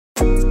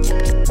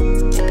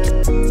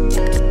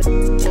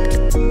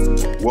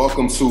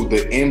Welcome to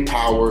the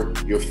Empower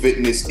Your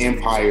Fitness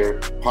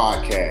Empire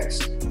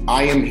podcast.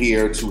 I am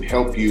here to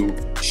help you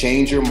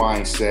change your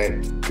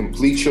mindset,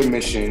 complete your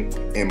mission,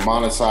 and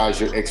monetize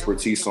your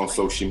expertise on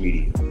social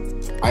media.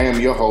 I am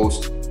your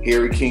host,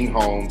 Harry King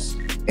Holmes,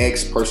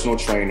 ex-personal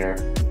trainer,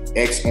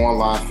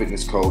 ex-online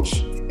fitness coach,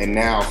 and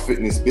now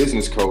fitness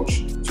business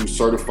coach to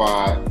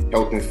certified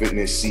health and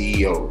fitness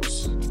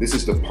CEOs. This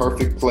is the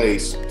perfect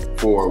place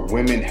for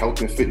women health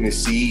and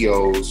fitness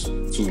CEOs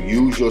to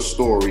use your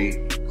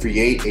story,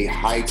 create a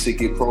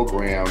high-ticket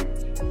program,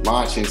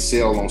 launch and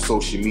sell on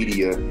social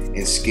media,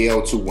 and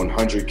scale to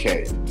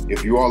 100K.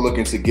 If you are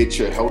looking to get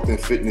your health and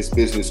fitness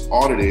business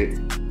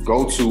audited,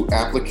 go to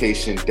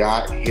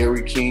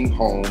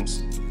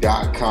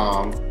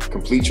application.harrykingholmes.com,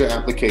 complete your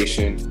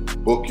application,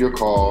 book your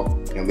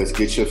call, and let's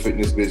get your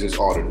fitness business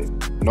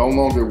audited. No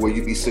longer will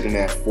you be sitting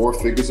at 4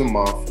 figures a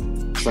month,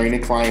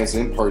 training clients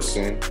in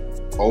person,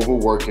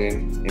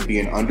 overworking, and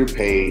being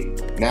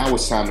underpaid. Now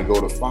it's time to go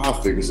to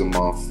 5 figures a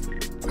month,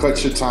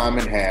 cut your time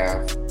in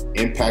half,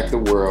 impact the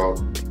world,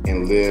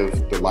 and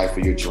live the life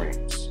of your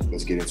dreams.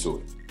 Let's get into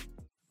it.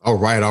 All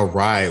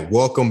right.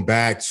 Welcome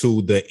back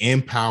to the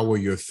Empower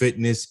Your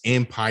Fitness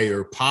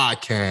Empire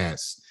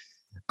podcast.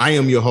 I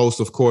am your host,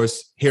 of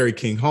course, Harry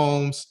King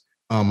Holmes.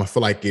 I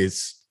feel like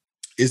it's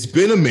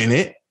been a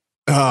minute.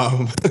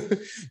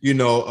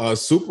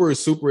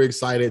 Super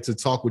excited to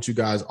talk with you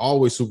guys.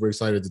 Always super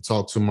excited to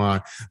talk to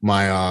my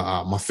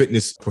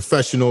fitness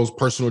professionals,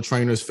 personal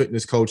trainers,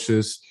 fitness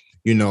coaches.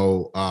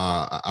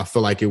 I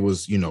feel like it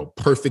was,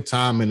 perfect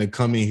timing to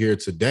come in here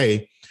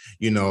today,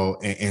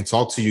 and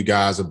talk to you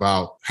guys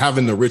about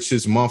having the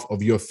richest month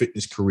of your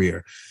fitness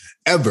career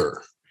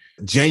ever.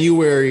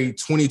 January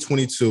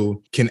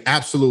 2022 can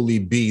absolutely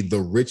be the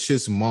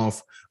richest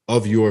month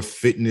of your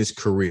fitness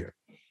career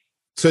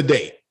to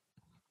date.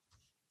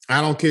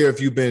 I don't care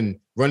if you've been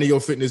running your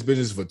fitness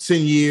business for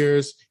 10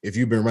 years, if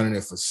you've been running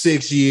it for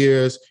 6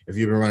 years, if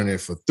you've been running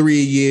it for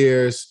 3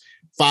 years,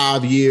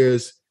 5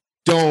 years,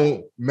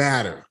 don't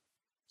matter.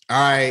 All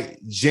right.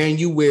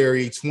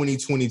 January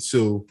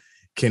 2022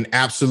 can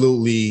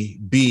absolutely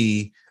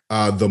be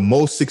the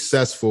most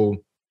successful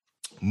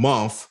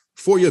month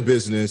for your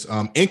business,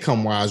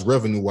 income-wise,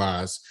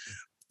 revenue-wise,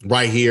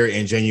 right here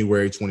in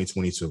January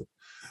 2022.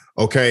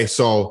 Okay.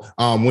 So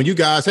when you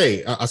guys,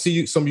 I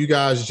see some of you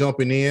guys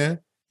jumping in,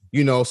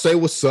 say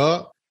what's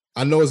up.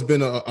 I know it's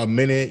been a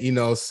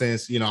minute,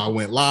 since, I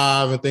went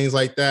live and things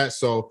like that.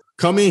 So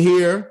come in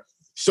here,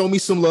 show me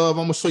some love.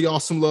 I'm going to show y'all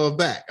some love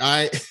back. All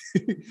right.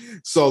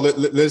 So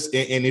let's,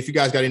 and if you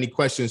guys got any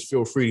questions,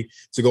 feel free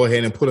to go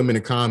ahead and put them in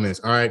the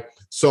comments. All right.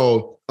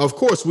 So of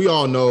course, we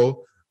all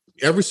know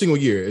every single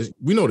year,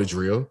 we know the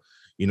drill,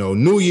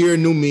 new year,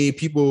 new me.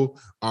 People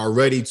are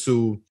ready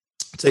to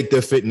take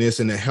their fitness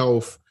and their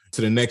health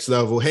to the next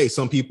level. Hey,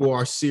 some people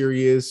are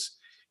serious.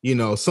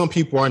 Some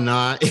people are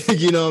not,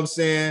 what I'm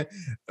saying?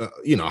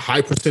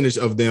 High percentage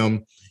of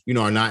them,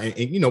 are not,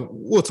 and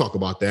we'll talk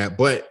about that.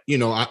 But,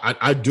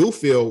 I do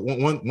feel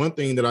one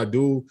thing that I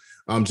do,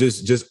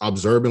 just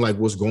observing like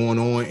what's going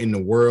on in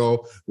the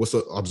world,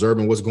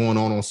 observing what's going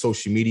on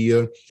social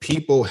media.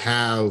 People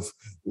have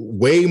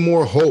way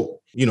more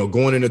hope,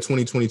 going into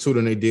 2022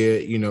 than they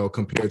did,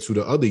 compared to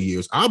the other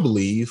years. I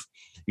believe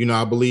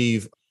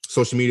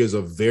social media is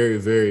a very,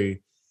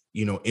 very,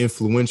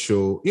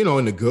 influential,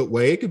 in a good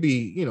way. It could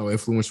be,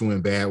 influential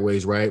in bad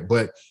ways, right?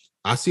 But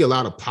I see a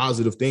lot of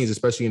positive things,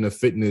 especially in the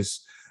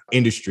fitness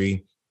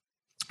industry,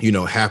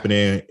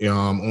 happening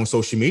on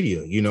social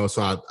media,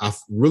 so I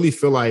really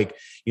feel like,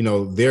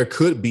 there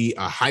could be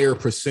a higher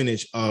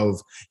percentage of,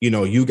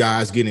 you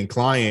guys getting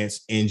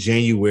clients in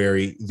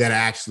January that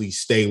actually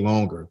stay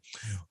longer.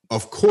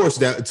 Of course,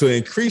 that to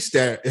increase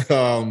that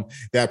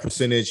that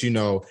percentage,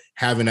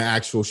 having an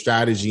actual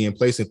strategy in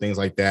place and things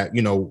like that,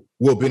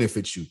 will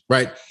benefit you,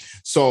 right?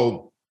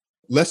 So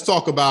let's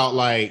talk about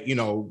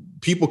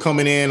people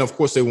coming in. Of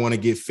course, they want to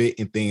get fit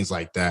and things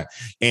like that.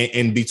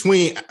 And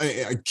between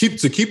keep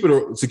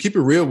it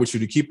real with you,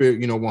 to keep it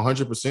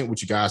 100%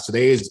 with you guys.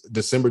 Today is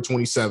December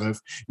 27th.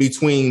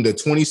 Between the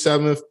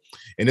 27th.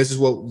 And this is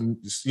what,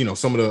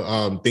 some of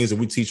the things that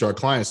we teach our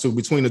clients. So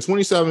between the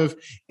 27th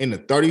and the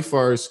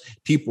 31st,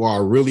 people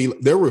are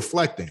they're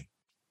reflecting,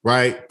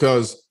 right?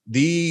 Because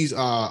these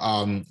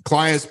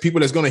clients, people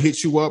that's going to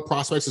hit you up,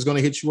 prospects is going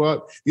to hit you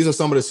up. These are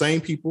some of the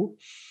same people.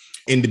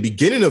 In the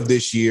beginning of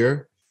this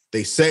year,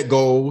 they set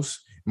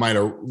goals, might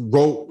have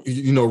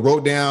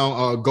wrote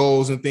down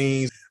goals and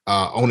things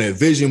on their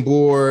vision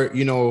board,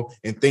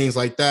 and things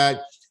like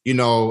that,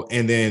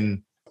 and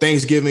then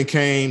Thanksgiving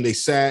came, they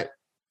sat,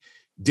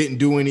 didn't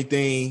do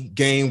anything,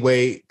 gained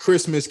weight.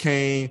 Christmas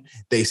came,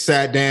 they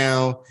sat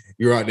down.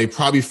 You're right. They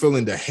probably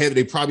feeling the heavy.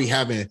 They probably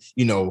having,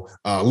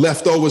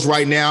 leftovers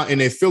right now, and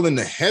they're feeling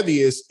the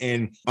heaviest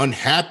and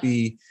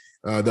unhappy,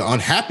 the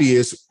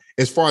unhappiest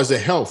as far as their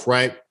health,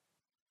 right?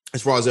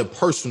 As far as their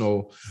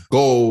personal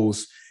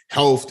goals,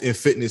 health and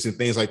fitness and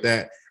things like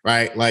that,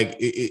 right? Like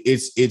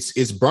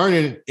it's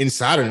burning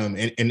inside of them,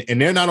 and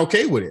they're not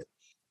okay with it.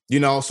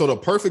 So the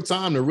perfect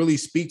time to really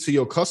speak to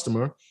your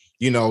customer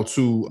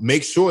to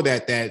make sure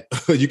that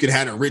you can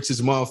have the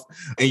richest month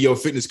in your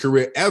fitness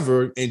career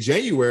ever in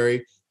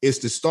January is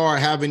to start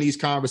having these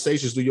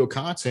conversations through your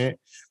content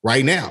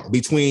right now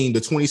between the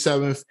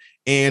 27th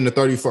and the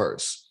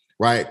 31st,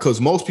 right?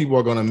 Because most people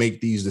are going to make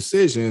these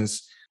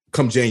decisions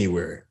come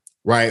January,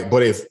 right?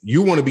 But if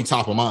you want to be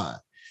top of mind,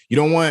 you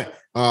don't want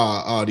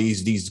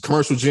these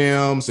commercial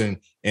gyms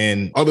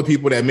and other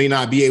people that may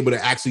not be able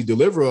to actually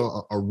deliver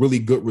a really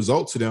good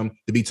result to them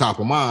to be top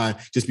of mind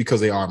just because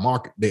they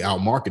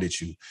outmarketed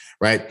you,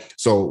 right?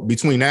 So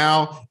between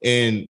now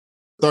and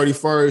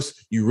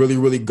 31st, you really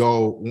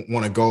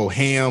want to go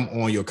ham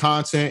on your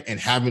content and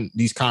having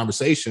these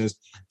conversations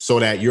so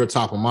that you're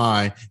top of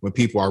mind when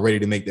people are ready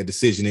to make that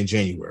decision in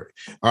January.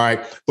 All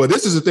right. But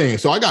this is the thing.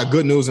 So I got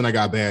good news and I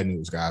got bad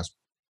news, guys.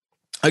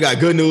 I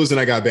got good news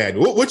and I got bad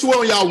news. Which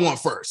one y'all want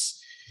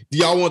first? Do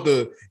y'all want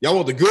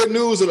the good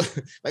news or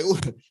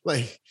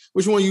like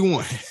which one you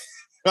want?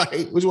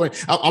 Like which one?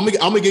 I'm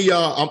gonna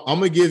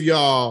give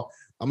y'all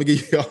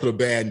the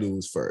bad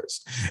news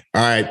first.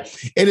 All right.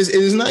 And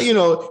it's not,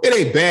 it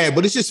ain't bad,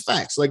 but it's just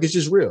facts. Like it's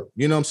just real.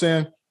 You know what I'm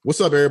saying?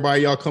 What's up,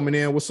 everybody? Y'all coming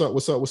in? What's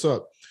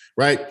up?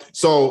 Right.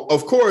 So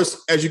of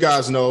course, as you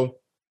guys know,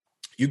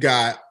 you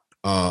got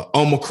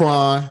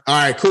Omicron.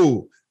 All right,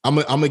 cool. I'm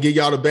gonna give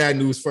y'all the bad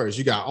news first.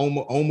 You got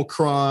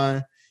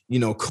Omicron.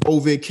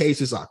 COVID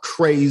cases are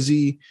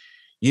crazy.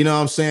 You know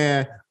what I'm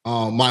saying?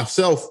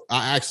 Myself,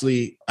 I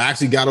actually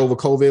got over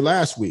COVID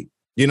last week.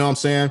 You know what I'm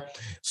saying?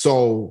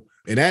 So,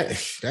 and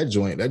that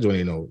joint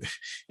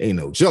ain't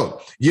no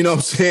joke. You know what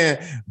I'm saying?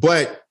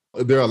 But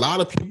there are a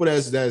lot of people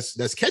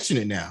that's catching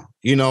it now,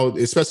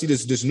 especially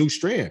this new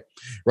strand,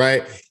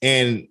 right?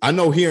 And I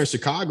know here in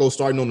Chicago,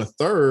 starting on the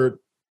 3rd,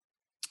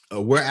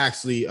 we're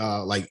actually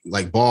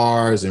like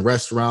bars and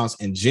restaurants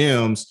and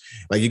gyms,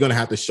 like you're going to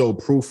have to show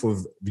proof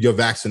of your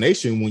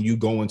vaccination when you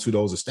go into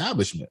those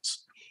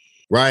establishments,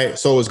 right?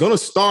 So it's going to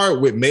start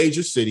with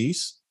major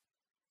cities,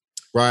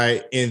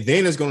 right? And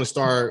then it's going to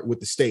start with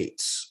the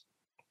states,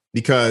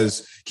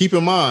 because keep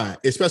in mind,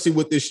 especially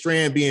with this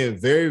strand being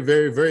very,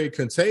 very, very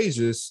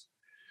contagious,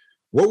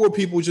 what were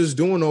people just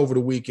doing over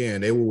the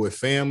weekend? They were with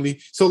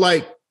family. So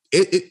like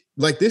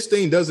like this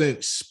thing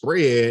doesn't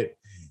spread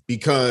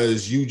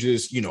because you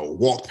just,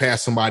 walk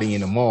past somebody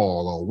in the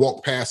mall or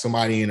walk past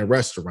somebody in a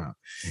restaurant.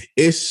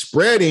 It's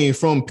spreading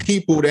from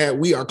people that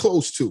we are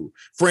close to,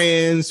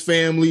 friends,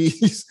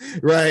 families,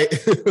 right?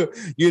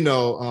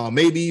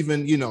 Maybe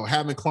even,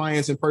 having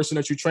clients in person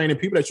that you're training,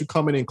 people that you're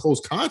coming in close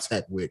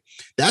contact with.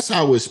 That's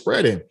how it's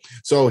spreading.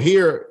 So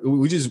here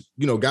we just,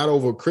 got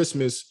over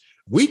Christmas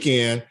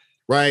weekend,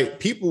 right?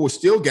 People were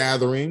still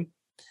gathering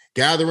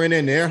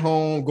in their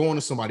home, going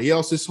to somebody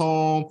else's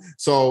home.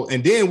 So,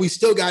 and then we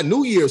still got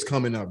New Year's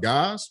coming up,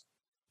 guys.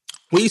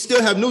 We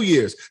still have New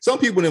Year's. Some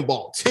people done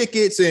bought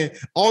tickets and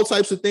all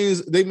types of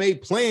things. They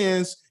made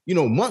plans,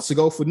 months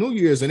ago for New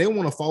Year's, and they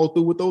want to follow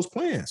through with those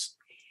plans.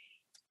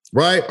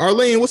 Right?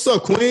 Arlene, what's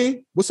up,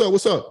 Queen? What's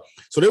up?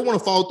 So they want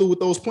to follow through with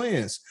those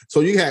plans.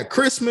 So you had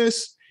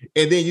Christmas,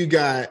 and then you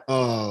got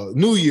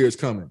New Year's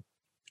coming,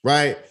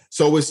 right?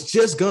 So it's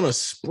just gonna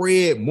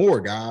spread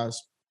more,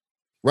 guys.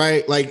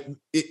 Right? Like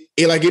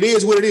it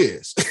is what it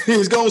is.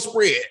 It's gonna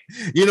spread,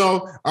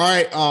 all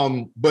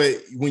right. But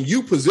when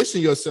you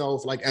position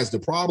yourself like as the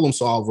problem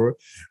solver,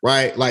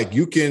 right? Like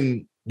you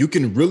can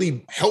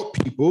really help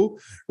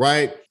people,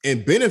 right?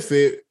 And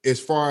benefit as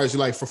far as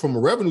like from a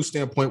revenue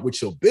standpoint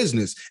with your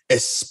business,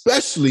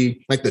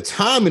 especially like the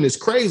timing is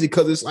crazy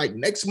because it's like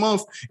next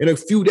month in a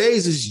few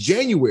days is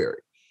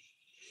January.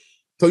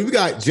 So you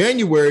got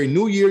January,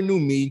 new year, new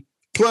me,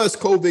 plus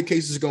COVID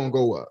cases gonna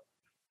go up.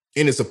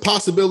 And it's a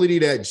possibility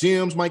that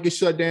gyms might get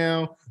shut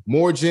down.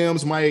 More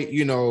gyms might,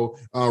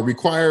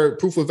 require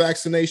proof of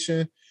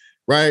vaccination,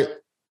 right?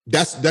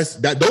 Those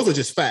are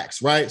just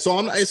facts, right? So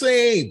I'm not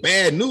saying ain't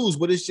bad news,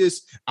 but it's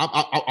just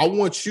I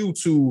want you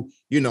to,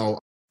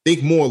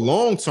 think more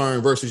long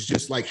term versus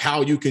just like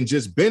how you can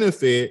just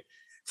benefit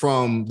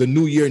from the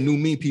new year, new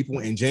me people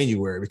in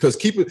January. Because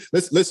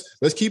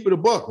let's keep it a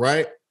buck,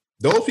 right?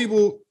 Those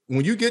people,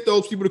 when you get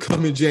those people to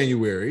come in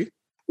January,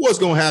 what's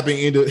gonna happen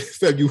in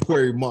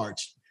February,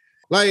 March?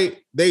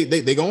 Like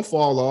they gonna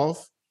fall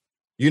off,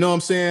 you know what I'm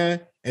saying?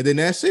 And then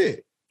that's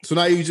it. So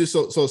now you just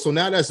so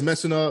now that's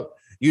messing up,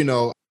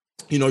 your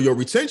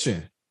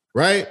retention,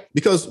 right?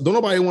 Because don't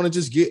nobody want to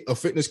just get a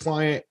fitness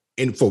client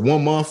and for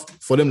 1 month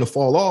for them to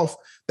fall off.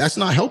 That's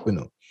not helping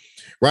them,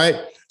 right?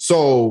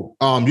 So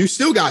you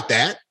still got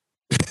that,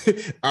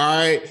 all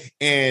right.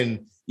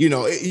 And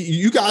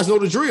you guys know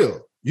the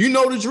drill. You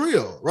know the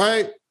drill,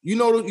 right?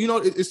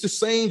 It's the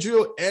same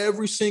drill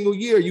every single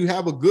year. You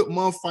have a good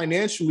month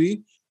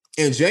financially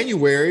in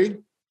January,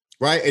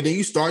 right? And then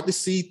you start to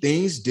see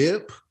things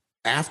dip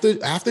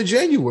after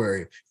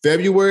January.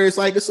 February, it's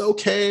like, it's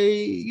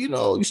okay.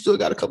 You still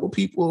got a couple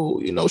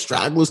people,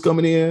 stragglers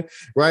coming in,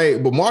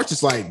 right? But March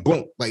is like,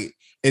 boom, like,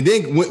 and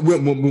then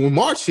when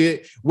March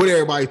hit, what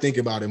everybody think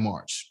about in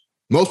March?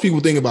 Most people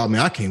think about, man,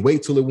 I can't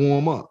wait till it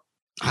warm up.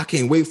 I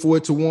can't wait for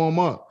it to warm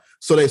up.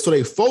 So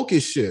they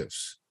focus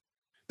shifts.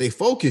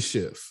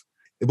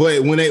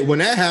 But when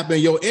that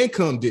happened, your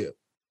income dipped.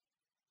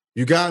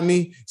 You got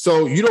me?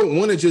 So you don't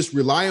want to just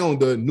rely on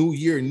the new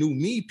year, new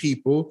me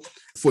people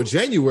for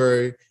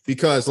January,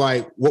 because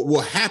like what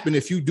will happen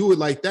if you do it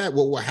like that?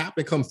 What will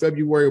happen come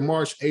February,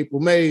 March, April,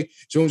 May,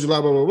 June,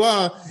 July, blah, blah,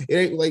 blah. It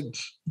ain't like,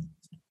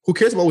 who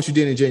cares about what you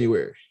did in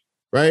January,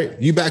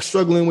 right? You back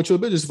struggling with your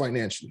business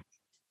financially.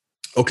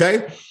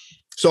 Okay.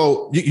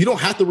 So you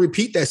don't have to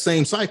repeat that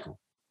same cycle.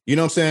 You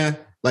know what I'm saying?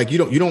 Like you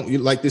don't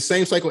like the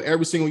same cycle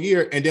every single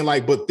year. And then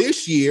like, but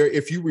this year,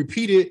 if you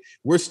repeat it,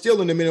 we're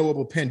still in the middle of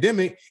a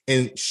pandemic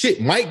and shit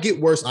might get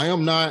worse. I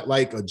am not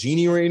like a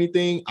genie or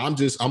anything. I'm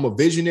a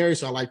visionary.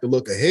 So I like to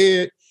look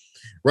ahead.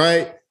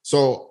 Right.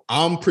 So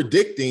I'm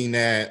predicting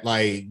that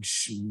like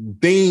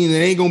it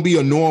ain't going to be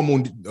a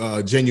normal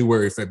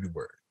January,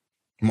 February,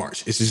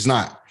 March. It's just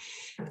not.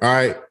 All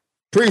right.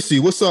 Prissy,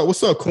 what's up?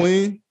 What's up,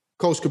 Queen?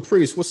 Coach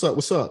Caprice, what's up?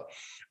 What's up?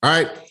 All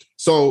right.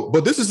 So,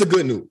 but this is the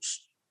good news.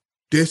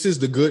 This is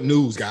the good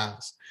news,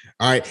 guys.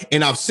 All right.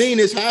 And I've seen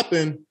this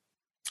happen.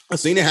 I've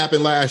seen it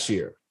happen last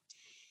year,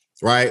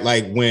 right?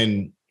 Like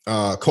when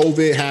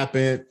COVID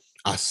happened,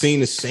 I've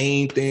seen the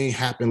same thing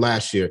happen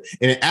last year.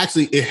 And it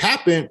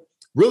happened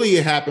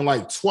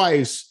like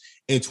twice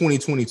in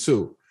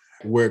 2022,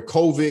 where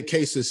COVID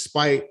cases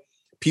spiked.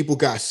 People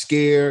got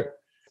scared.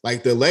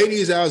 Like the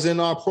ladies that was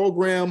in our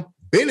program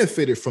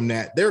benefited from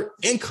that. Their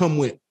income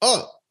went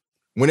up.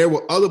 When there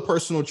were other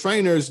personal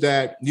trainers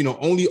that, you know,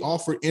 only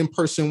offered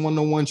in-person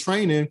one-on-one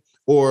training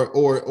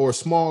or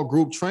small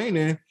group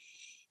training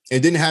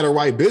and didn't have the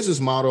right business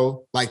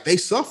model, like they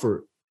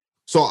suffered.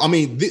 So, I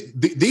mean,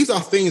 these are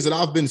things that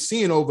I've been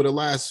seeing over the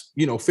last,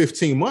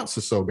 15 months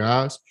or so,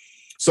 guys.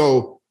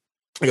 So,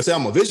 like I said,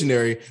 I'm a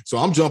visionary. So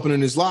I'm jumping in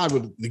this live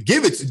with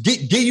give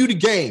you the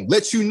game,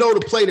 let you know the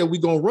play that we're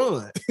going to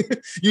run,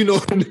 in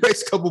the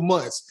next couple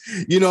months.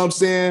 You know what I'm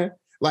saying?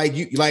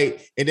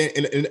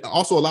 And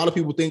also a lot of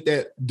people think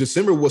that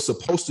December was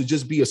supposed to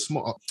just be a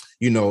small,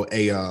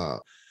 a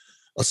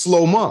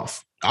slow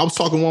month. I was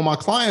talking to one of my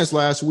clients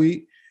last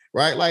week,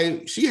 right?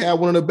 Like she had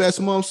one of the best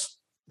months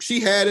she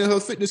had in her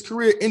fitness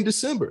career in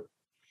December.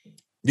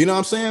 You know what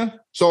I'm saying?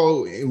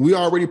 So we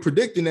already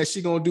predicting that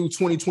she's going to do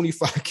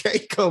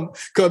 20-25K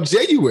come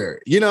January.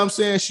 You know what I'm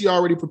saying? She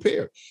already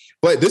prepared.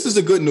 But this is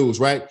the good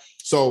news, right?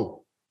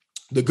 So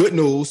the good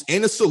news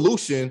and the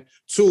solution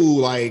to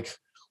like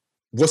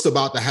what's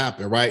about to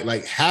happen, right?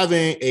 Like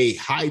having a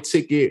high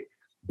ticket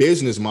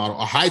business model,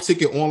 a high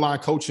ticket online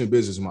coaching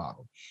business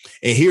model.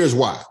 And here's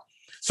why.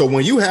 So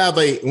when you have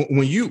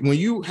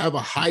a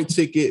high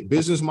ticket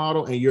business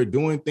model and you're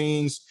doing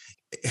things,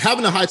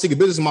 having a high ticket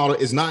business model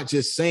is not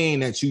just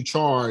saying that you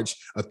charge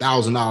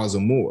 $1,000 or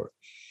more.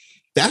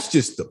 That's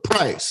just the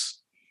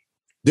price.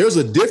 There's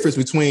a difference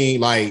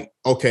between like,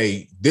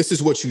 okay, this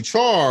is what you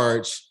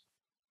charge,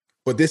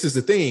 but this is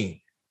the thing.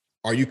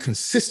 Are you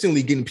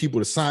consistently getting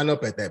people to sign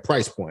up at that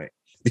price point?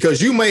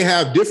 Because you may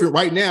have different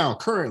right now,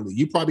 currently,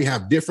 you probably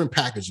have different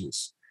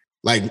packages.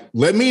 Like,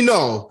 let me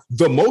know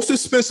the most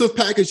expensive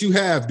package you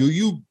have. Do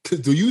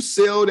you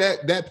sell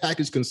that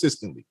package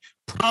consistently?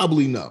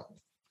 Probably no.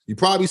 You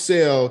probably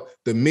sell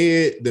the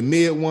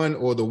mid one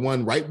or the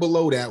one right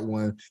below that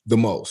one the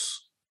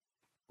most.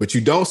 But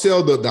you don't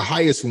sell the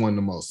highest one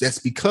the most. That's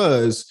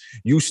because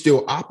you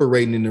still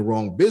operating in the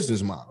wrong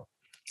business model.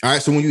 All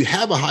right. So when you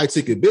have a high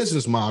ticket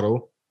business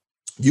model,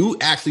 you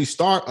actually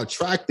start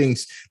attracting,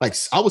 like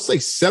I would say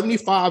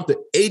 75 to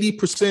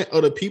 80%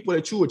 of the people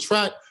that you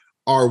attract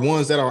are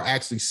ones that are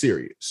actually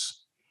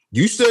serious.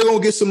 You still gonna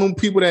get some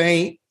people that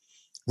ain't,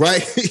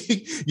 right?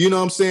 You know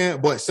what I'm saying?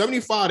 But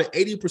 75 to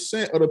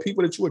 80% of the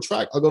people that you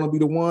attract are gonna be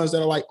the ones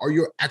that are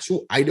your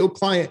actual ideal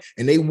client,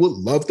 and they would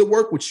love to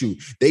work with you.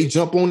 They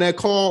jump on that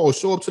call or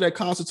show up to that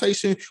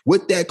consultation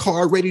with that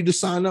card ready to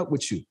sign up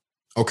with you.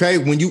 Okay,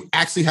 when you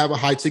actually have a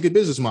high ticket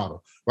business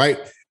model, right?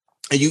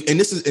 And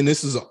this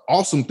is an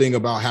awesome thing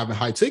about having a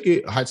high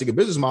ticket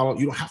business model.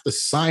 You don't have to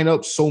sign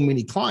up so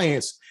many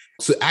clients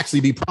to actually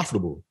be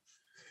profitable.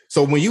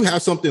 So when you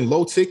have something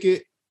low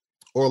ticket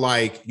or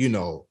like,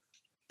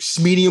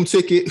 medium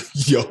ticket,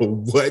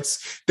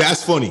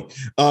 that's funny.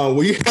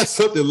 When you have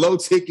something low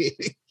ticket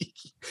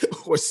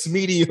or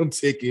medium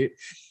ticket,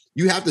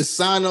 you have to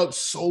sign up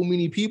so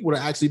many people to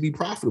actually be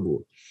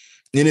profitable.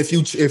 And if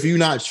you're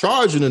not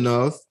charging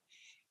enough,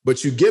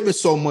 but you're giving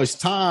so much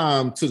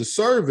time to the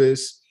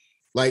service,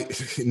 like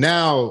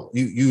now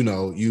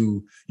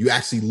you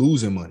actually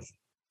losing money,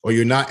 or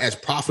you're not as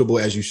profitable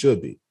as you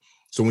should be.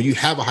 So when you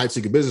have a high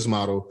ticket business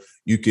model,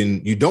 you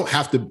don't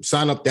have to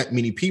sign up that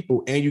many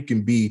people, and you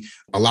can be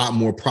a lot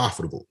more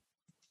profitable.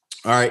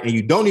 All right. And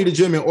you don't need a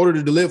gym in order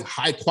to deliver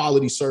high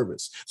quality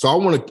service. So I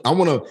want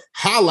to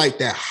highlight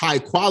that high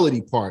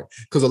quality part,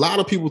 because a lot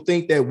of people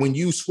think that when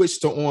you switch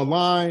to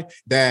online,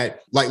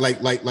 that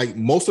like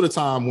most of the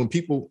time when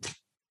people,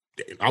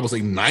 I would say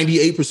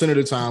 98% of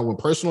the time when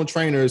personal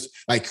trainers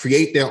like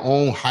create their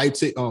own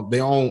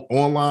their own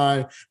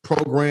online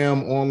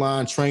program,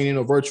 online training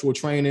or virtual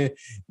training,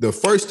 the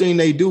first thing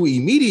they do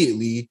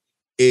immediately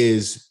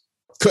is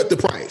cut the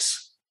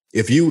price.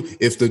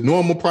 If the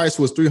normal price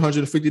was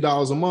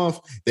 $350 a month,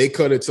 they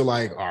cut it to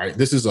like, all right,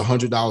 this is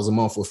 $100 a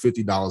month or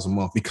 $50 a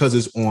month because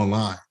it's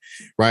online,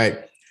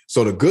 right?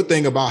 So the good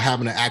thing about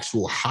having an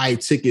actual high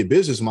ticket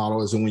business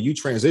model is that when you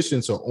transition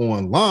to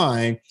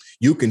online,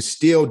 you can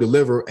still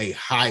deliver a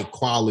high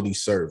quality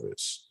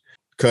service.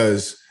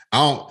 Because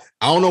I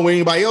don't know what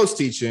anybody else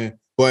teaching,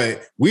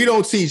 but we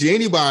don't teach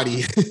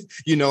anybody,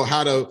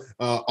 how to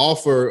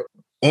offer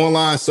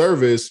online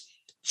service,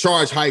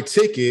 charge high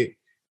ticket,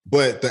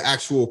 but the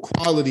actual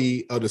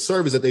quality of the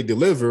service that they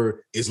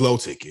deliver is low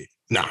ticket.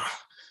 Nah,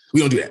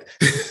 we don't do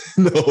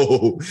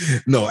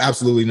that. No,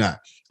 absolutely not.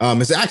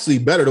 It's actually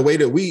better. The way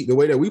that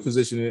we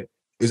position it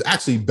is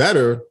actually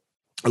better.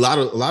 A lot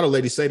of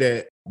ladies say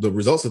that the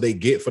results that they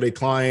get for their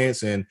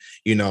clients and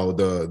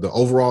the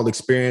overall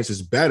experience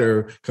is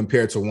better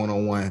compared to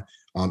one-on-one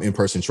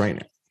in-person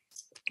training.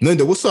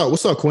 Linda, what's up?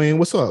 What's up, Queen?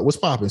 What's up? What's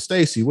popping?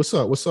 Stacy, what's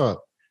up? What's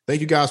up? Thank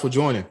you guys for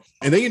joining.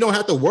 And then you don't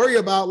have to worry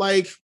about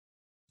like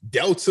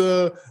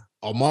Delta,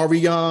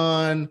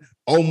 Omicron,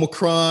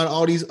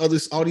 all these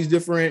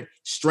different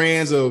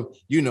strands of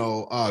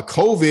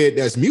COVID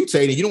that's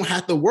mutating. You don't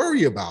have to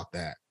worry about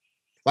that.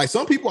 Like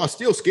some people are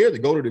still scared to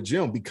go to the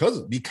gym because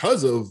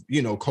of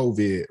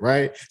COVID,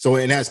 right? So,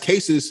 and as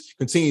cases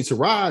continue to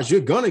rise,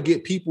 you're gonna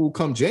get people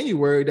come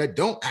January that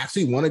don't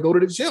actually want to go to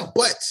the gym,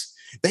 but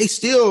they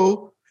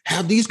still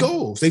have these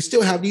goals. They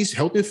still have these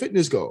health and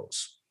fitness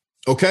goals.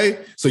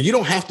 Okay, so you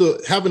don't have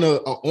to having an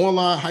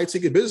online high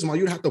ticket business model.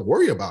 You don't have to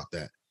worry about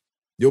that.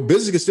 Your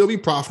business can still be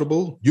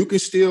profitable. You can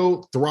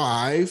still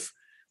thrive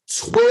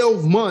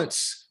 12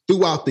 months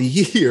throughout the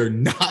year,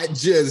 not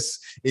just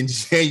in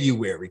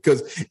January.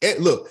 Because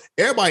look,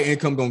 everybody's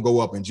income gonna go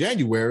up in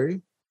January,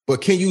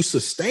 but can you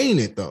sustain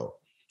it though?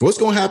 What's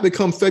gonna happen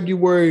come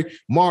February,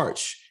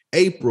 March,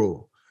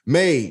 April,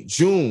 May,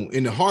 June,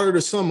 in the heart of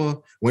the summer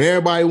when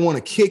everybody want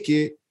to kick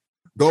it,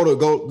 go to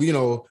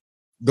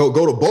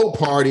boat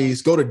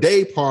parties, go to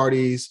day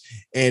parties,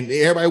 and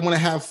everybody want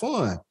to have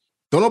fun.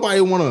 Don't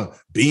nobody want to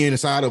be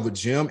inside of a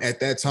gym at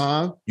that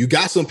time. You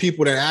got some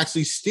people that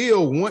actually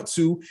still want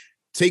to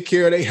take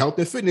care of their health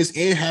and fitness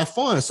and have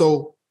fun.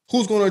 So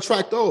who's going to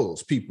attract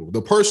those people?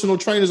 The personal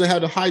trainers that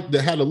had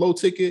the low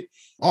ticket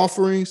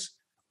offerings,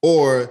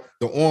 or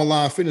the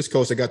online fitness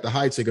coach that got the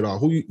high ticket off?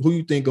 Who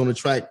you think going to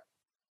attract?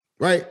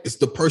 Right? It's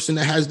the person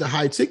that has the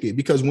high ticket,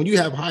 because when you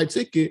have high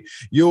ticket,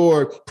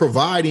 you're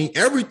providing,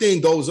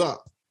 everything goes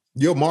up.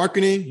 Your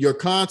marketing, your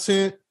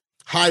content,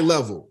 high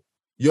level,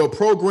 your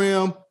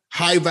program,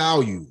 high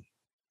value,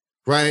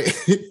 right?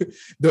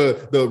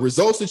 The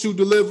results that you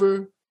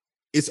deliver,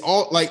 it's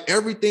all like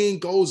everything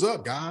goes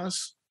up,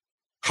 guys.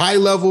 High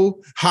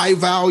level, high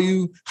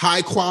value,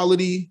 high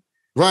quality,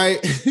 right?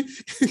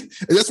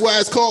 That's why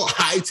it's called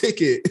high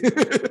ticket,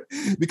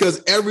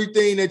 because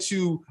everything that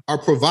you are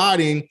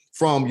providing,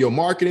 from your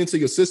marketing to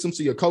your system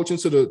to your coaching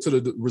to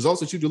the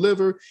results that you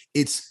deliver,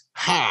 it's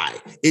high.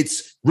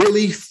 It's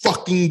really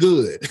fucking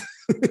good.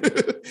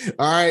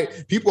 All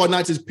right. People are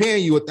not just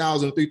paying you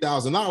 $1,000,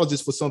 $3,000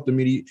 just for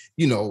something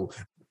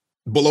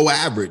below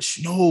average.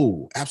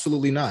 No,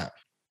 absolutely not.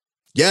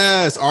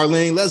 Yes,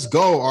 Arlene, let's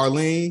go,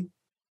 Arlene.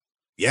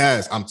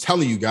 Yes, I'm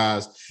telling you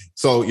guys.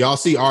 So y'all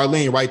see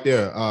Arlene right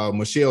there,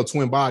 Michelle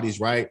Twin Bodies,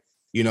 right?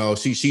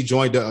 She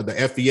joined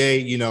the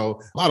FEA,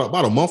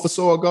 about a month or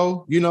so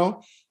ago,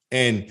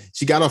 and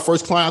she got her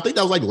first client. I think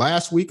that was like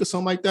last week or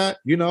something like that,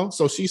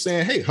 So she's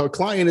saying, hey, her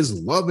client is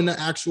loving the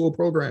actual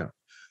program,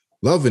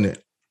 loving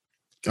it.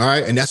 All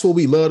right. And that's what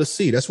we love to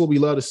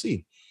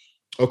see.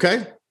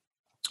 Okay.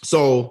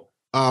 So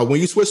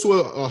when you switch to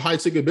a high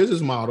ticket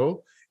business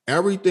model,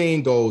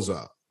 everything goes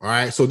up. All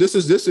right. So this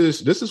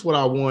is what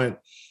I want.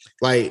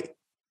 Like,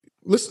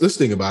 let's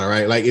think about it,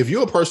 right? Like if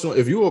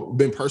you've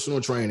been personal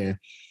training,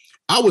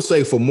 I would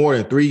say for more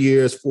than 3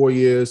 years, 4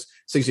 years,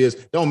 6 years,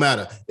 don't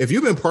matter. If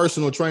you've been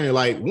personal training,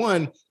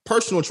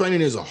 personal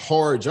training is a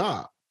hard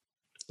job.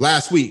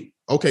 Last week,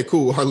 okay,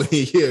 cool,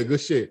 Arlene, yeah,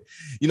 good shit.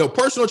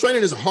 Personal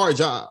training is a hard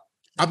job.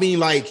 I mean,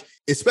 like,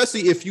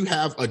 especially if you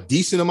have a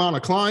decent amount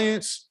of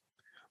clients,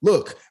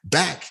 look,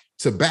 back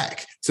to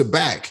back to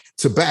back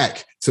to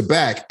back to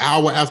back,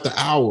 hour after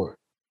hour,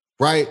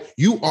 right?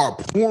 You are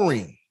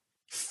pouring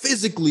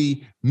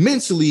physically,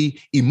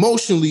 mentally,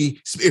 emotionally.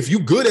 If you're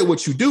good at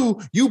what you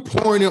do, you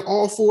pouring in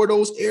all four of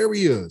those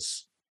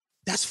areas.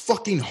 That's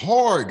fucking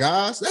hard,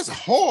 guys. That's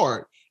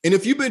hard. And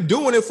if you've been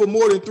doing it for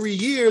more than 3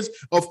 years,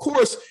 of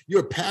course,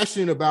 you're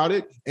passionate about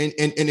it and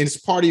it's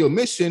part of your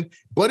mission,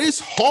 but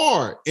it's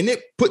hard. And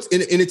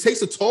it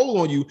takes a toll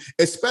on you,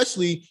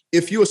 especially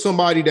if you're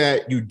somebody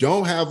that you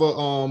don't have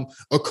a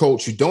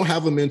coach, you don't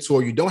have a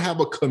mentor, you don't have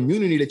a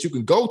community that you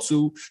can go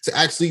to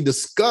actually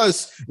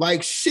discuss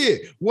like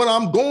shit, what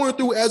I'm going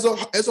through as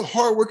a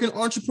hardworking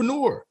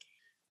entrepreneur.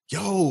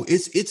 Yo,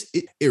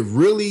 it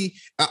really,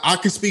 I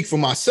can speak for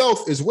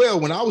myself as well.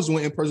 When I was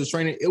doing in-person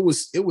training, it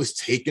was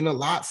taking a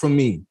lot from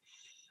me.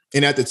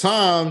 And at the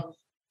time,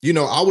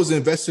 I was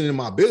investing in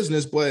my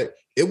business, but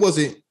it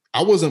wasn't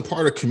I wasn't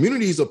part of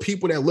communities of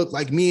people that looked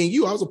like me and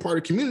you. I was a part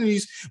of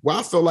communities where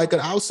I felt like an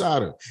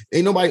outsider.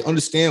 Ain't nobody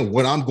understand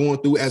what I'm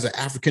going through as an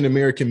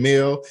African-American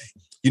male,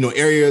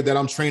 area that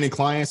I'm training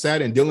clients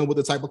at and dealing with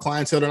the type of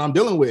clientele that I'm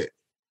dealing with.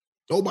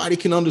 Nobody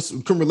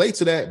can relate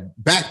to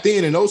that back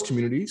then in those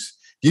communities.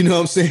 You know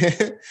what I'm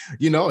saying?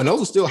 And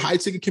those are still high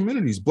ticket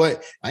communities,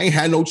 but I ain't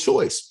had no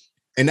choice.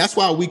 And that's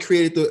why we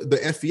created the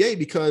FVA,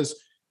 because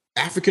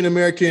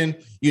African-American,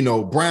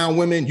 brown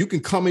women, you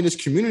can come in this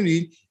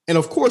community and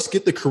of course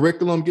get the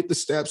curriculum, get the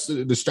steps,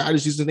 the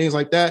strategies and things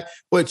like that.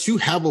 But you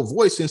have a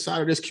voice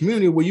inside of this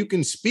community where you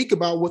can speak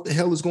about what the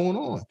hell is going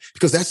on,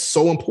 because that's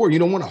so important. You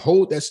don't want to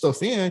hold that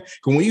stuff in,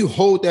 because when you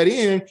hold that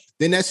in,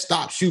 then that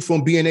stops you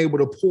from being able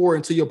to pour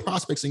into your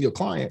prospects and your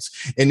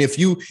clients. And if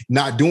you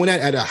not doing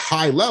that at a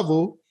high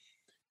level,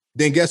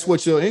 then guess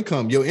what? Your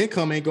income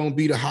ain't going to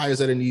be the highest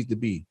that it needs to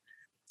be.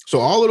 So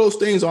all of those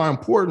things are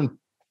important,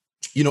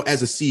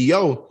 as a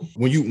CEO,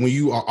 when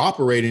you are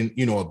operating,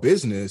 a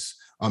business,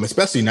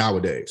 especially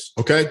nowadays.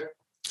 Okay.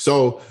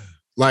 So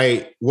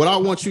like what I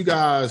want you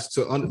guys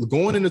to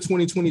going into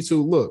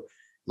 2022, look,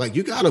 like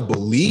you got to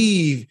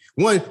believe,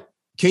 one,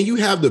 can you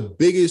have the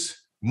biggest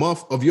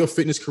month of your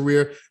fitness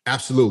career?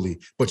 Absolutely.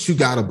 But you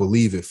got to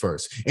believe it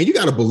first. And you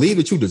got to believe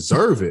that you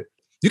deserve it.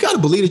 You got to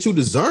believe that you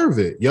deserve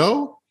it,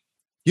 yo.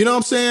 You know what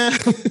I'm saying?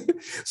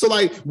 So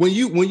like when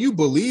you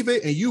believe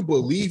it and you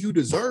believe you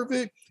deserve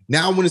it,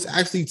 now when it's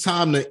actually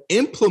time to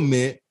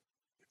implement,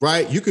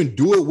 right, you can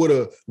do it with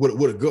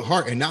a good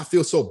heart and not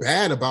feel so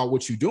bad about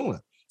what you're doing.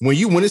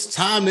 When it's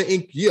time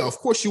to, of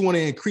course you want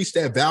to increase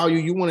that value,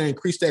 you want to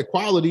increase that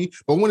quality,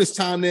 but when it's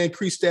time to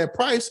increase that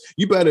price,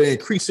 you better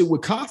increase it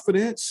with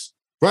confidence,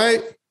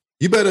 right?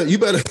 You better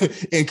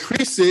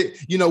increase it,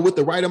 with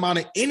the right amount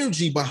of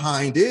energy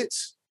behind it.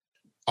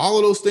 All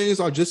of those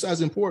things are just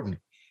as important.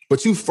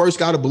 But you first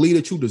got to believe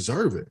that you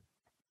deserve it.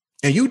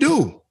 And you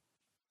do.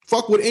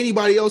 Fuck what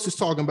anybody else is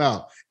talking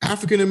about.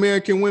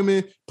 African-American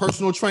women,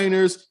 personal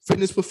trainers,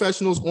 fitness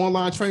professionals,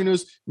 online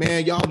trainers,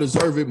 man, y'all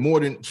deserve it more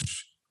than,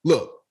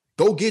 look,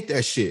 go get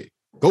that shit.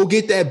 Go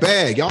get that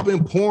bag. Y'all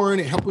been pouring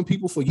and helping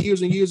people for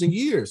years and years and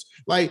years.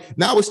 Like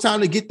now it's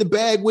time to get the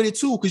bag with it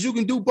too, because you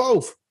can do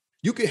both.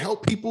 You can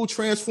help people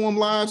transform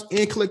lives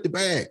and collect the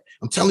bag.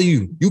 I'm telling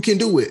you, you can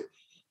do it.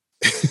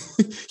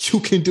 You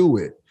can do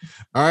it.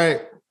 All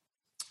right.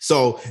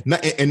 So,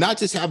 and not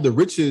just have the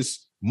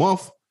richest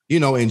month,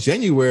 in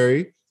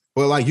January,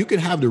 but like you can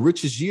have the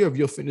richest year of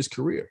your fitness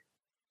career.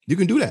 You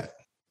can do that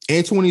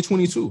in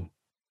 2022,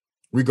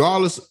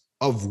 regardless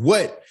of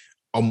what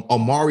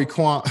Amari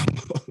Kwan,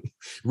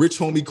 Rich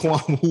Homie Kwan,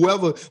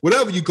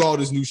 whatever you call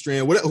this new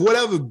strand,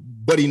 whatever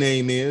buddy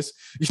name is,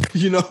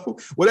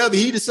 whatever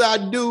he decide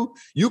to do,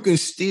 your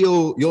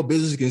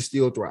business can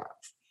still thrive.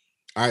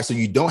 All right. So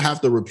you don't have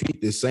to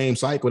repeat the same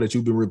cycle that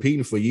you've been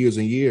repeating for years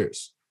and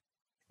years.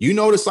 You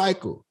know the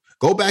cycle.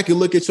 Go back and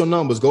look at your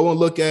numbers. Go and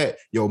look at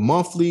your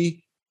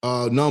monthly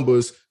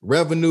numbers,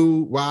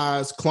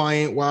 revenue-wise,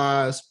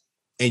 client-wise,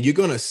 and you're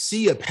going to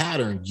see a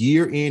pattern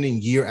year in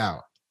and year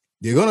out.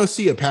 You're going to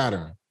see a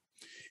pattern.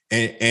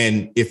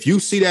 And if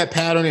you see that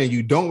pattern and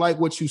you don't like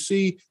what you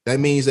see, that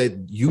means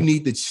that you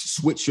need to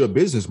switch your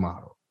business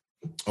model.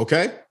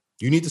 Okay?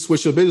 You need to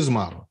switch your business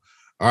model.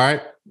 All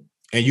right?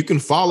 And you can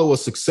follow a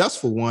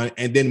successful one,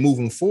 and then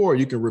moving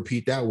forward, you can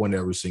repeat that one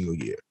every single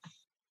year.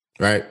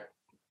 Right?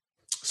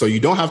 So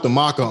you don't have to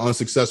mock an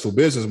unsuccessful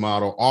business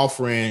model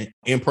offering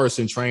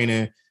in-person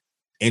training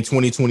in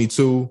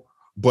 2022,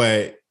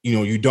 but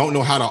you don't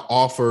know how to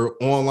offer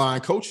online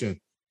coaching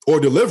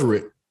or deliver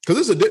it.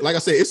 Because like I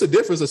said, it's a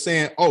difference of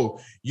saying, oh,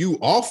 you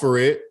offer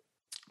it,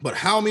 but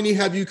how many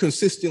have you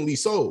consistently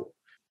sold?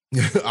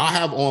 I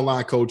have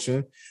online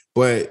coaching,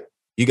 but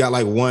you had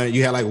like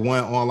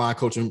one online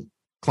coaching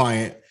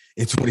client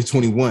in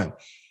 2021.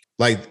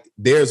 Like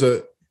there's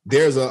a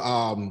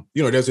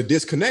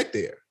disconnect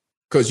there.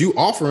 Because you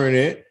offering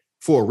it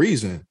for a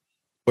reason,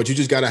 but you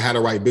just got to have the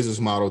right business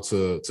model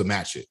to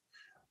match it.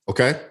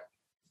 Okay.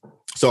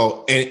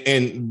 So,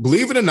 and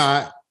believe it or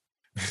not,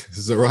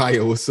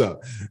 Zariah, what's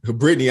up?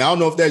 Brittany, I don't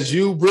know if that's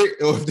you,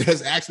 Britt, or if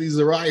that's actually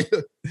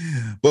Zariah,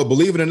 but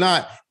believe it or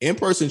not,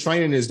 in-person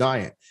training is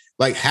dying.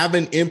 Like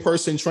having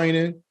in-person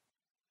training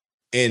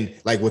and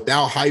like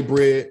without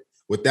hybrid,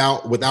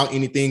 without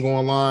anything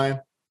online,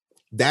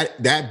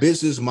 that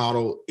business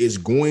model is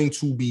going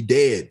to be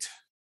dead.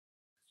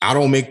 I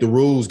don't make the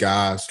rules,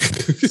 guys.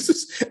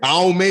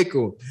 I don't make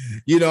them.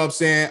 You know what I'm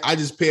saying? I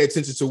just pay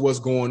attention to what's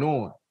going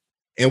on.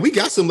 And we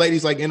got some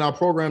ladies like in our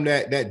program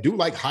that do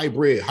like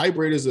hybrid.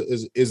 Hybrid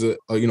is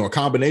a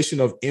combination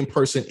of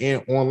in-person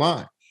and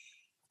online.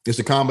 It's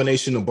a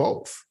combination of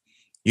both.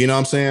 You know what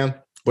I'm saying?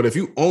 But if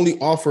you only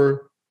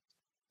offer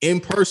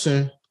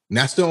in-person, and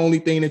that's the only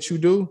thing that you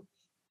do,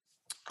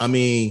 I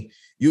mean,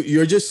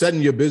 you're just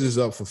setting your business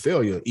up for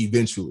failure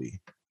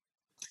eventually.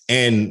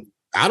 And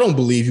I don't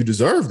believe you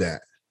deserve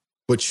that.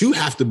 But you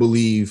have to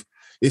believe,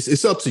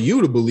 it's up to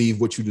you to believe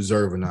what you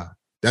deserve or not.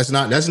 That's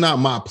not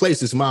my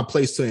place. It's my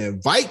place to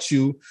invite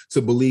you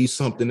to believe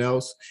something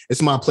else.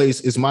 It's my place.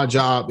 It's my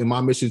job and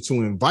my mission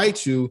to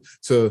invite you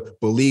to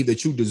believe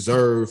that you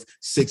deserve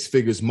six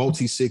figures,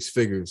 multi six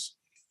figures.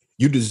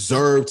 You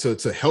deserve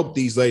to help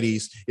these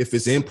ladies if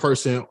it's in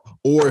person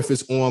or if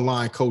it's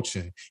online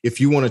coaching. If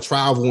you want to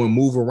travel and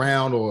move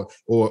around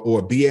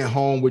or be at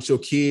home with your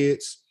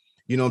kids,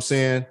 you know what I'm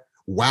saying?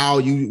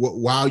 While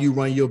you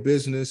run your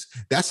business,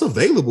 that's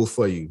available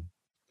for you.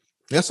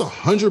 That's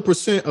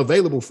 100%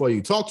 available for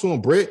you. Talk to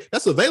him, Britt.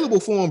 That's available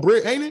for him,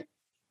 Britt, ain't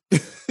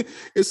it?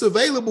 It's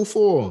available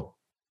for him.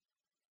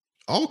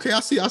 Okay, I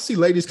see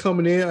ladies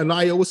coming in.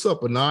 Anaya, what's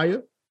up,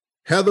 Anaya?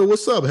 Heather,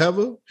 what's up,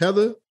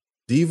 Heather?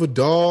 Diva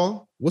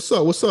Doll, what's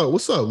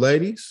up,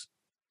 ladies?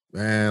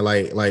 Man,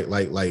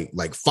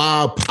 like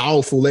five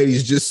powerful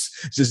ladies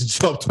just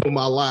jumped on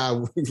my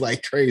live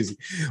like crazy.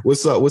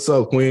 What's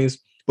up, Queens?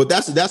 But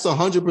that's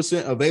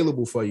 100%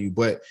 available for you.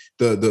 But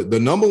the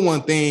number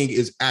one thing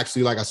is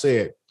actually, like I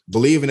said,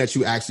 believing that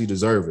you actually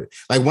deserve it.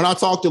 Like when I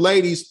talk to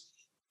ladies,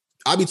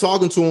 I be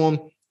talking to them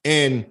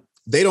and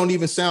they don't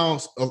even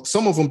sound,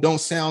 some of them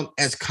don't sound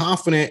as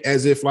confident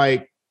as if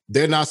like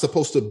they're not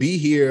supposed to be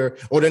here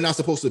or they're not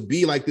supposed to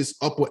be like this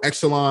upper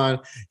echelon,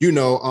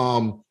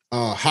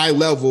 high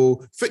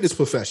level fitness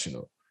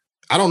professional.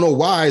 I don't know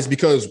why. It's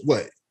because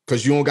what?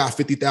 Because you don't got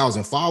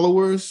 50,000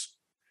 followers?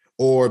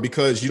 Or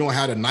because you don't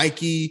have a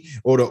Nike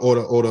or the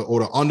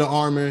Under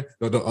Armour,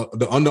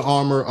 the Under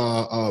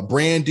Armour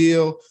brand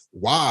deal.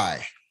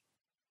 Why?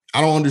 I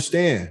don't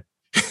understand.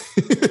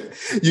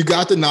 You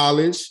got the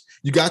knowledge,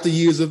 you got the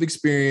years of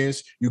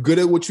experience, you're good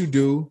at what you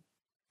do.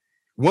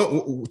 One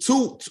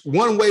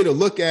way to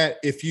look at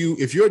if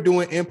you're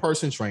doing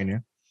in-person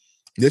training,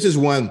 this is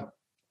one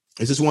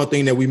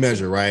thing that we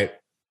measure, right?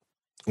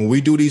 When we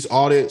do these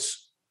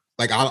audits,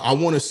 like I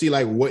want to see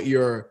like what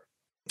your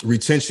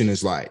retention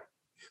is like.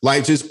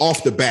 Like just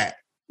off the bat,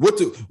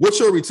 what's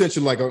your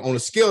retention like on a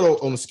scale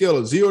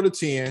of 0 to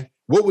 10?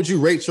 What would you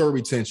rate your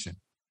retention,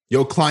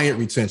 your client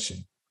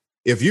retention?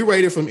 If you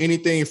rate it from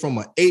anything from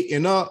an 8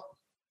 and up,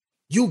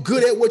 you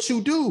good at what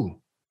you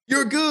do.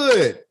 You're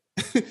good.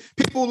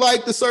 People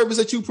like the service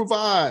that you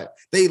provide.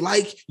 They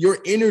like your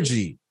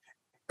energy.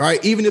 All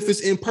right. Even if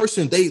it's in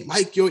person, they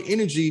like your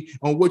energy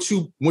on what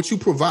you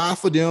provide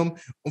for them,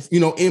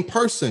 in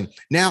person.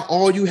 Now,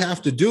 all you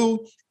have to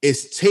do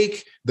is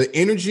take the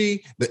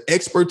energy, the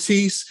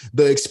expertise,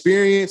 the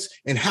experience,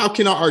 and how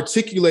can I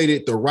articulate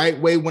it the right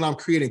way when I'm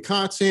creating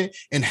content?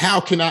 And how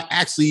can I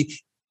actually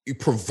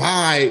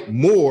provide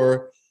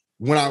more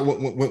when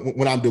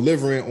I'm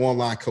delivering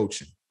online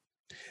coaching?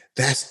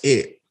 That's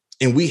it.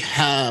 And we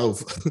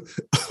have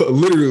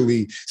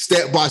literally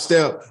step by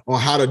step on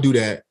how to do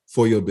that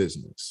for your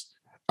business.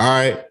 All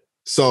right.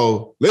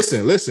 So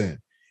listen,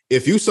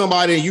 if you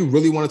somebody and you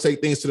really want to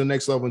take things to the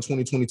next level in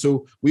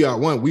 2022, we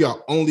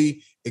are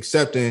only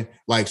accepting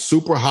like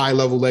super high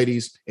level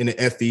ladies in the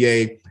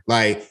FBA.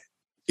 Like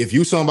if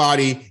you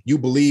somebody, you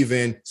believe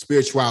in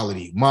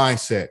spirituality,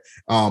 mindset,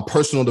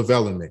 personal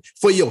development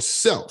for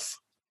yourself.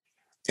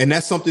 And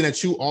that's something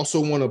that you also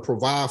want to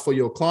provide for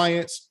your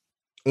clients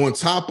on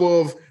top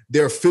of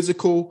their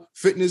physical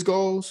fitness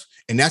goals.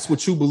 And that's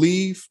what you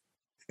believe.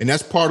 And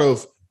that's part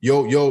of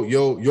your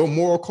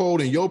moral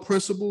code and your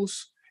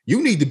principles.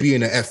 You need to be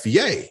in the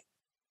FBA.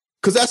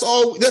 Cause that's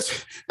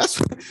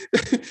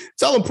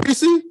tell them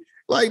Precy,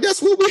 like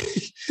that's what we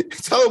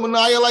tell them,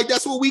 Anaya, like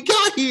that's what we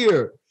got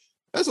here.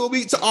 That's what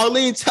we to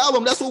Arlene, tell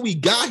them that's what we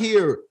got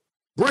here.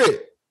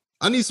 Britt,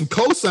 I need some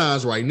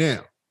cosigns right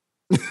now.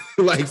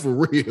 Like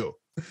for real.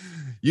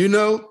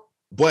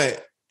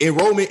 But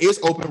enrollment is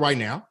open right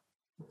now.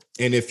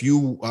 And if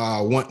you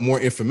want more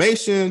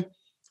information,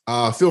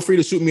 feel free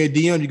to shoot me a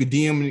DM. You can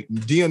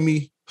DM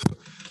me,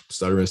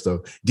 stuttering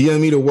stuff.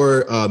 DM me the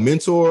word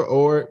mentor,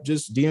 or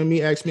just DM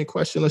me, ask me a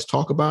question. Let's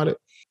talk about it.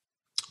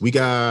 We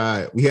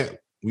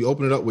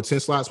opened it up with 10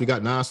 slots. We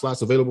got 9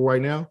 slots available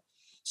right now.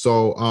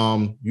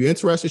 So you're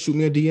interested, shoot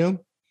me a DM.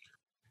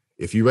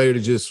 If you're ready to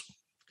just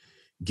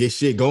get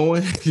shit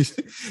going,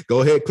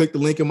 go ahead, click the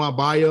link in my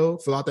bio,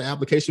 fill out the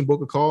application,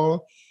 book a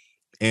call.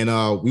 And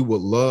we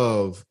would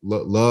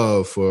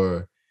love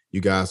for you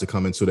guys to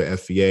come into the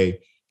FBA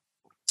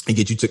and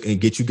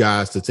get you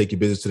guys to take your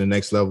business to the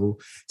next level.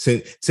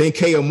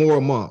 10K or more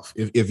a month.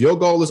 If your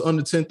goal is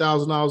under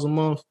 $10,000 a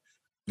month,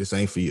 this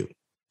ain't for you.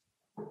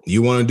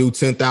 You want to do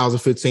 10,000,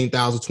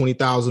 15,000,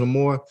 20,000 or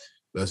more?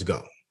 Let's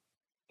go.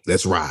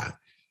 Let's ride.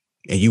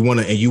 And you want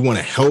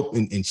to help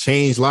and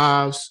change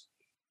lives.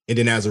 And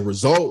then as a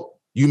result,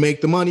 you make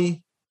the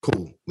money.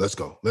 Cool. Let's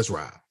go. Let's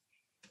ride.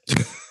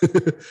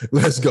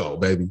 Let's go,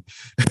 baby.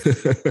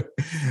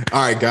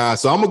 All right,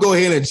 guys. So I'm going to go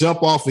ahead and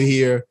jump off of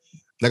here.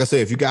 Like I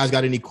said, if you guys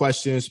got any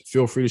questions,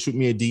 feel free to shoot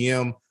me a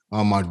DM.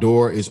 My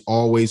door is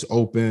always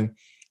open.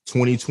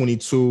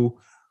 2022,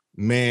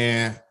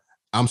 man,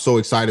 I'm so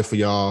excited for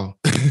y'all.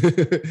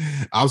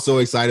 I'm so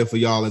excited for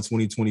y'all in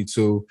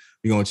 2022.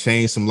 We're going to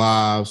change some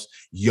lives.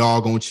 Y'all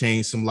going to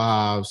change some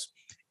lives.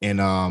 And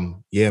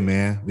yeah,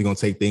 man, we're going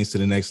to take things to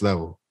the next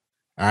level.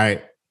 All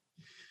right.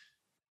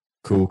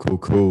 Cool.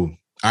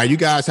 All right, you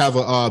guys have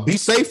a be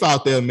safe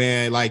out there,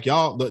 man. Like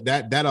y'all, look,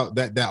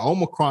 that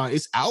Omicron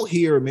is out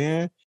here,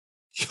 man.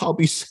 Y'all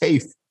be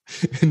safe.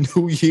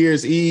 New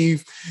Year's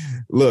Eve.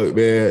 Look,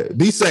 man,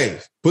 be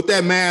safe. Put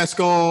that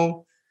mask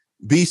on.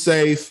 Be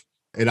safe,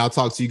 and I'll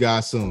talk to you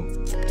guys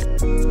soon.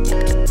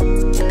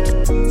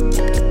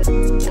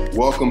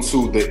 Welcome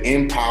to the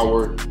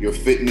Empower Your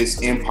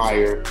Fitness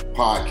Empire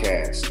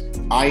podcast.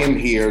 I am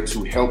here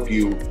to help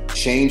you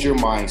change your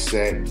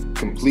mindset,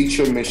 complete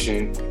your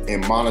mission,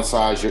 and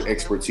monetize your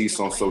expertise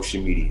on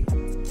social media.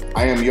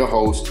 I am your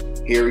host,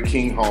 Harry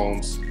King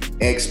Holmes,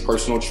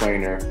 ex-personal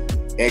trainer,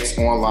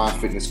 ex-online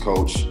fitness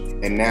coach,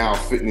 and now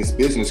fitness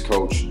business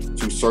coach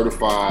to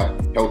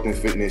certified health and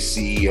fitness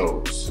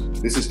CEOs.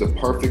 This is the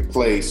perfect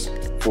place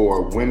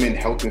for women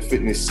health and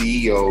fitness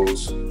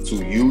CEOs to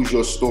use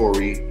your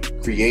story,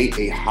 create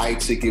a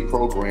high-ticket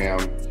program,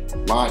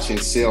 launch and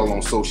sell on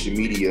social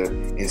media,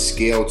 and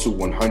scale to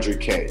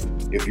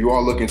 100K. If you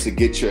are looking to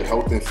get your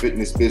health and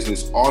fitness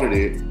business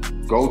audited,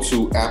 go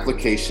to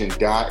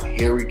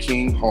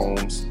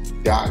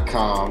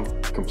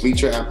application.harrykingholmes.com,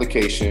 complete your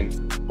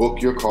application,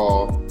 book your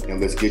call,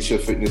 and let's get your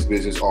fitness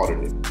business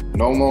audited.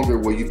 No longer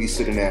will you be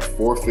sitting at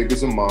 4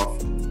 figures a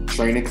month,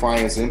 training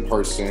clients in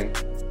person,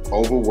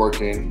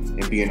 overworking,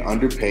 and being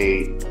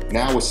underpaid.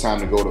 Now it's time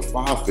to go to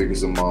 5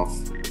 figures a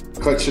month,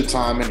 cut your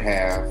time in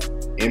half,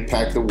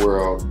 impact the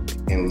world,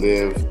 and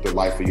live the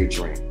life of your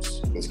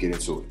dreams. Let's get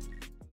into it.